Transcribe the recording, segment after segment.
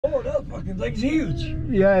Oh, that fucking thing's huge.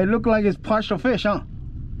 Yeah, it looked like it's partial fish, huh?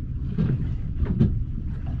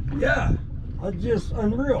 Yeah, that's just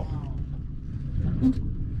unreal.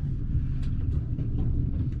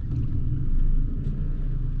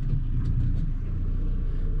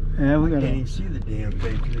 Yeah, we got. Can't even see the damn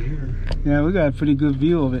thing through here. Yeah, we got a pretty good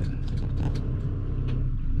view of it.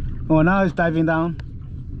 Oh, now it's diving down.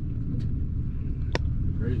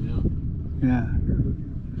 Crazy, huh? Yeah.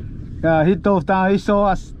 Yeah, he dove down. He saw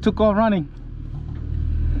us, took off running.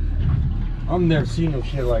 I've never seen no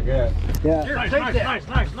shit like that. Yeah. Here,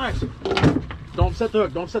 nice. Don't set the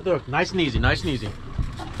hook. Don't set the hook. Nice and easy. Nice and easy.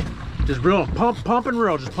 Just reel. Pump and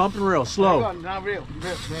reel. Just pump and reel. Slow. Now reel.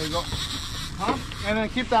 There you go. Pump, and then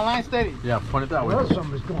keep that line steady. Yeah, point it that way. Well,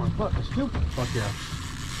 somebody's going fucking stupid. Fuck yeah.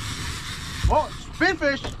 Oh,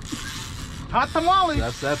 spinfish. Hot tamale.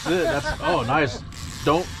 That's it. That's oh nice.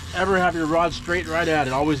 Don't ever have your rod straight right at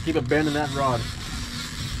it. Always keep it bending that rod.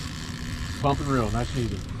 Pump and reel. Nice and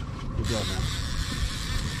easy. Good job, man.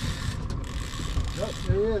 Yep,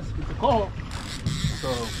 there he is. It's a coho.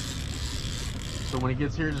 So when he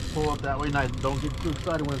gets here, just pull up that way. Nice. Don't get too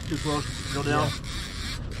excited when it's too close. Go down. Yeah.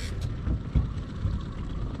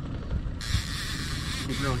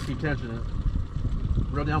 Keep reeling. Keep tensioning it.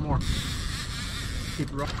 Reel down more. Keep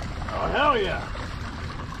it rolling. Oh hell yeah!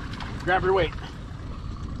 Grab your weight.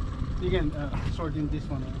 You can sort in this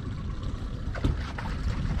one.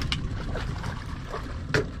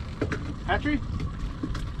 Hatchery?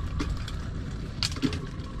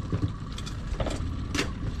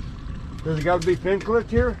 Does it got to be fin clipped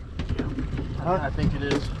here? Huh? I think it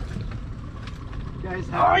is. Guys,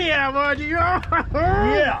 Oh yeah, bud!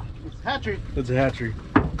 Yeah. It's hatchery. It's a hatchery.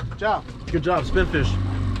 Good job. Good job, spinfish.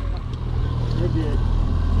 You did.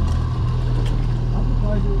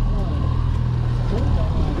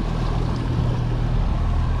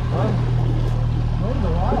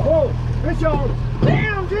 Whoa, fish on!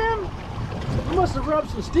 Damn, Jim! You must have rubbed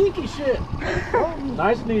some stinky shit.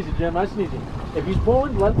 Nice and easy, Jim. Nice and easy. If he's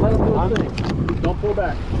pulling, let him do his thing. Don't pull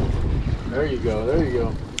back. There you go. There you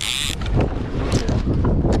go.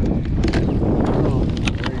 Oh,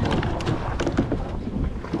 there you go.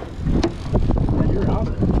 Man, you're out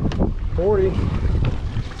there. 40.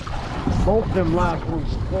 Both them last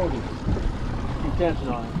ones 40. Keep tension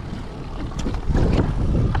on it.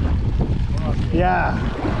 Yeah.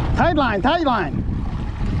 Tight line, tight line.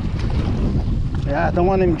 Yeah, I don't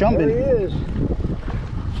want him jumping. There he is.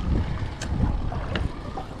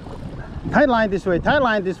 Tight line this way, tight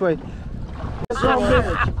line this way. Put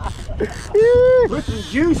some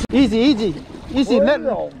juice. Easy, easy, easy.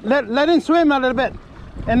 Let him swim a little bit.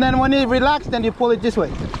 And then when he relaxes, then you pull it this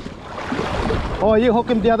way. Or you hook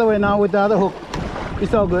him the other way now with the other hook.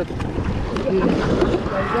 It's all good.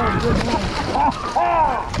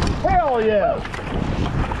 Hell yeah!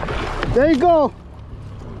 There you go.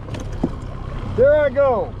 There I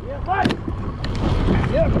go. Yeah, buddy.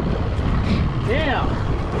 Yep. Damn.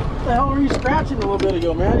 What the hell were you scratching a little bit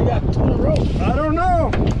ago, man? You got two in a row. I don't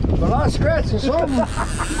know, but I'm scratching something.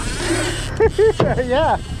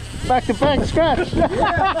 Yeah. Back to back scratch. Yeah,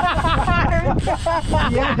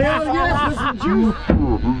 hell yes, with some juice.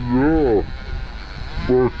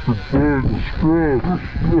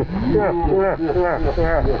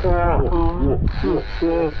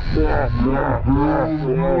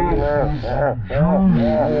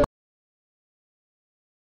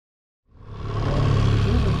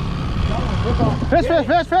 Fish on.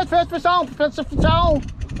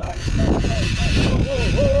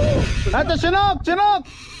 At the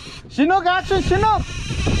Chinook action, Chinook.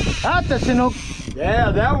 At the Chinook.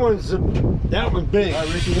 Yeah, that one's big. All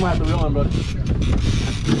right, Ricky, you might have to reel in, bud.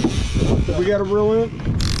 We got to reel in.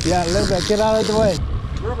 Yeah, let's get out of the way.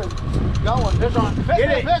 Ruben, got one. Fish on. Fish on.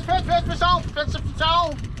 You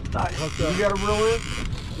got to reel in.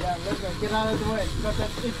 Yeah, let's get out of the way. Because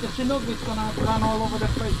if the Chinook is gonna run all over the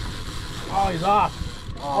place. Oh, he's off.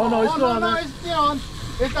 Oh, no, he's still on there. It's still on.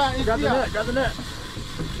 It's Grab the net. Grab the net.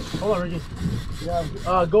 Hold on, Ricky.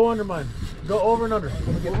 Yeah. Go under mine. Go over and under.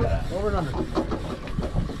 Over and under.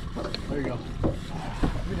 There you go.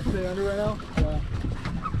 You gonna stay under right now? Yeah.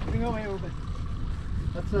 Bring over here a little bit.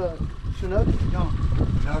 That's a Chinook? No.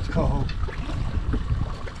 Now it's Coho.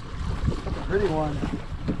 That's a pretty one.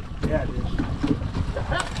 Yeah, it is.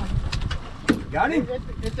 Got him?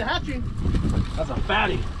 It's a hatching. That's a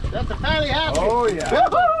fatty. That's a fatty hatching. Oh, yeah.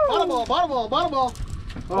 Bottom ball.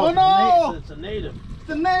 Oh, no! It's a native. It's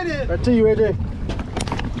a native. Right to you, AJ.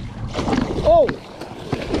 Oh!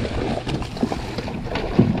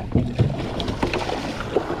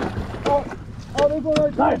 Oh, they go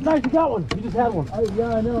right there. Nice, you got one. You just had one.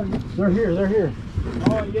 Yeah, I know. They're here.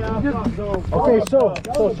 Oh yeah, I thought so. Okay, so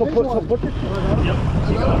put your. Yep.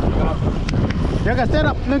 You can stand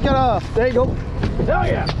up. Look at us. There you go. Hell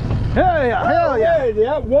yeah. Hell yeah. Hell yeah.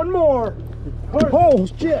 Yeah, one more. Oh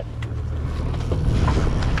shit.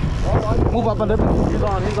 Move up a little bit. He's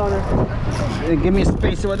on there. Hey, give me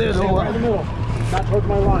space over there. Stay right in the middle. Not towards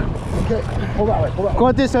my line. Okay. Pull that way.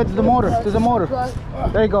 Go this way to the motor. To the motor.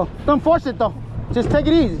 There you go. Don't force it though. Just take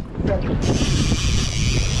it easy.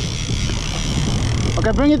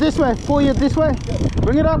 Okay, bring it this way. Pull it this way.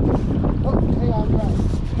 Bring it up.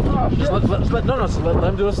 Just let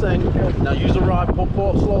him do his thing. Now use the rod.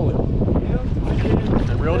 Pull it slowly.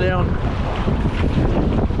 And reel down.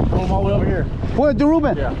 Pull him all the way over here. Pull it to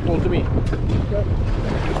Ruben. Yeah, pull it to me.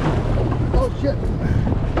 Oh shit.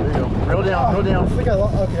 There you go. Reel down. Reel down. I think I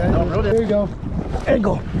lost. Okay. No, reel down. There you go. There you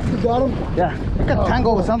go. You got him? Yeah. I got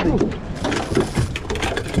tangled with something.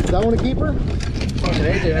 Is that one a keeper? Fucking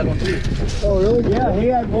AJ had one too. Oh really? Yeah, he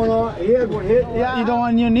had one on. He had one hit. Yeah. You don't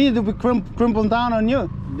want your knee to be crumpled down on you.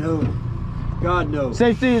 No. God no.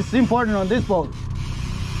 Safety is important on this boat.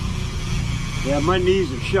 Yeah, my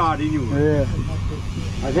knees are shot anyway. Yeah.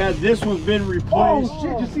 I've had this one's been replaced. Oh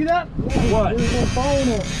shit! You see that? What? There's one following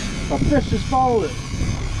it. A fish just followed it.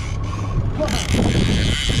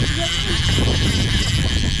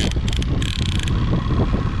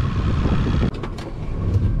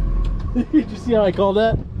 Did you see how I called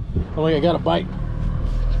that? I'm like, I got a bite.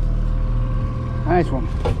 Nice one.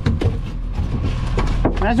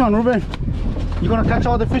 Nice one, Ruben. You gonna catch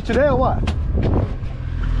all the fish today or what?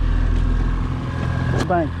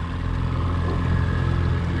 Bang.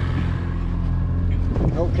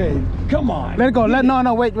 Okay, come on. Let it go.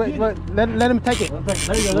 No, wait. Let him take it.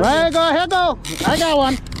 There you go. There you go. Here go. I got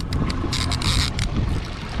one.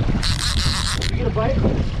 You get a bite?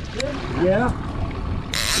 Yeah.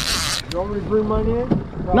 You want me to bring mine in?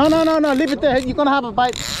 No. Leave it there. You're gonna have a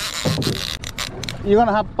bite. You're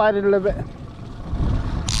gonna have to bite it a little bit.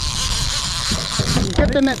 You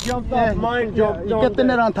get the net. Jumped off mine. Jumped you get the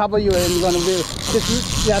net on top of you, and you're gonna be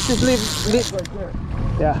just leave. right there.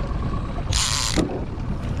 Yeah.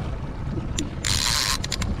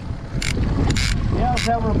 Yeah, I was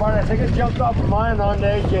having a bite. I think it jumped off of mine on the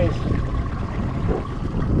AJ's.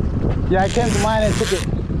 Yeah, I came to mine and took it.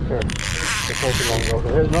 Here. Go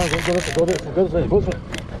this way. Go this way.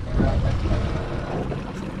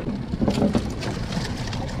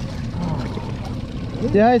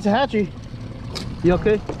 Yeah, it's a hatchery. You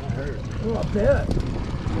okay? Oh, I bet.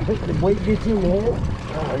 The weight gets you in the head.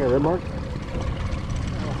 Oh, I got a red mark.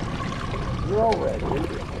 You're all red, dude.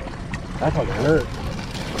 That fucking hurt.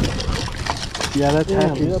 Yeah, that's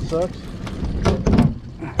hatchery. That sucks.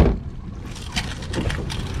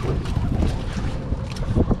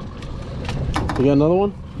 You got another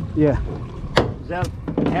one? Yeah. Is that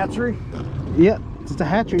a hatchery? Yeah, it's a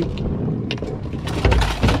hatchery.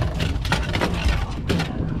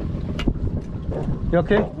 You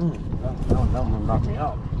okay? That one knocked me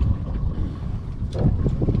out.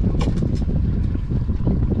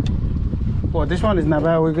 Well, this one is not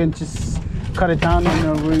bad. We're going to just cut it down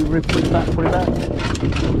and put it back.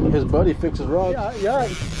 His buddy fixes rods. Yeah.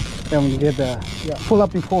 Then when you get the pull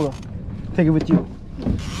up your puller, take it with you.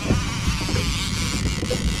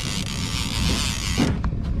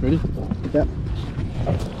 Ready? Yep.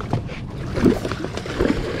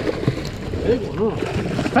 Big one,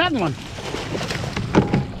 huh? Fat one.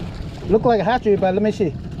 Look like a hatchery, but let me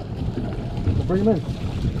see. Bring him in.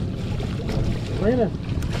 Bring him in.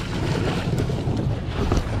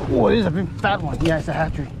 Oh, this is a big fat one. Yeah, it's a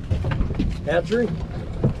hatchery. Hatchery?